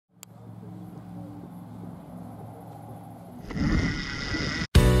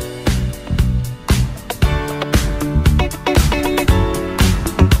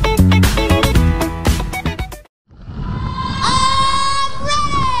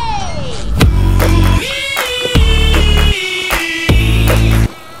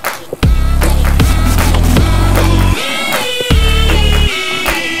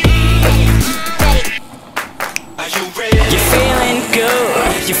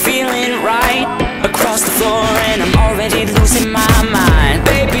feeling right across the floor, and I'm already losing my mind.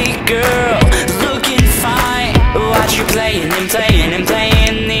 Baby girl, looking fine. Watch you playing and playing and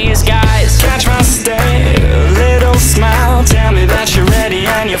playing these guys. Catch my stare, little smile. Tell me that you're ready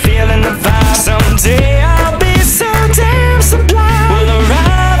and you're feeling the vibe. Someday I'll be so damn sublime. We'll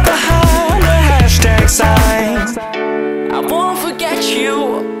arrive behind the hashtag sign. I won't forget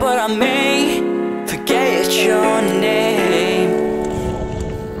you, but I may forget your name.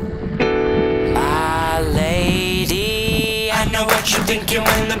 My lady, I know what you're thinking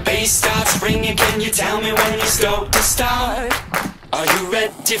when the bass starts ringing. Can you tell me when you're stoked to start? Are you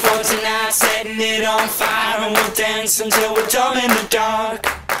ready for tonight? Setting it on fire, and we'll dance until we're dumb in the dark.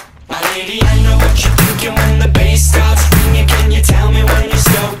 My lady, I know what you're thinking when the bass starts ringing. Can you tell me when you're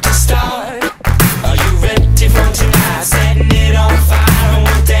stoked to start? Are you ready for tonight? Setting it on fire, and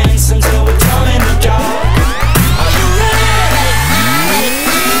we'll dance until we're dumb in the dark. Are you ready? I'm ready.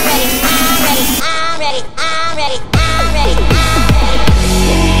 I'm ready. I'm ready. I'm ready.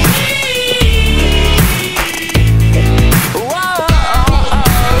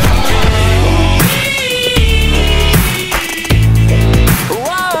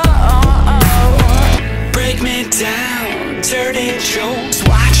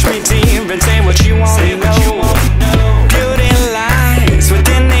 Watch me deep and say what you want to know. Beauty lies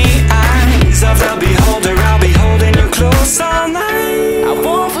within the eyes of the beholder. I'll be holding you close all night. I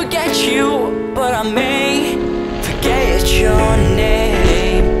won't forget you, but I may forget your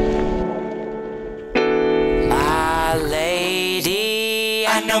name. My lady,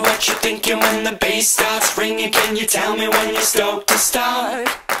 I know what you're thinking when the bass starts ringing. Can you tell me when you're stoked to start?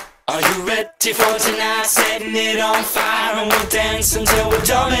 Are you ready for tonight? Setting it on fire, and we'll dance until we're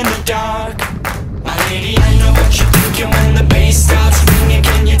dumb in the dark. My lady, I know what you're thinking when the bass starts ringing.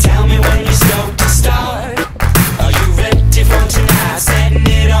 Can you tell me when you're stoked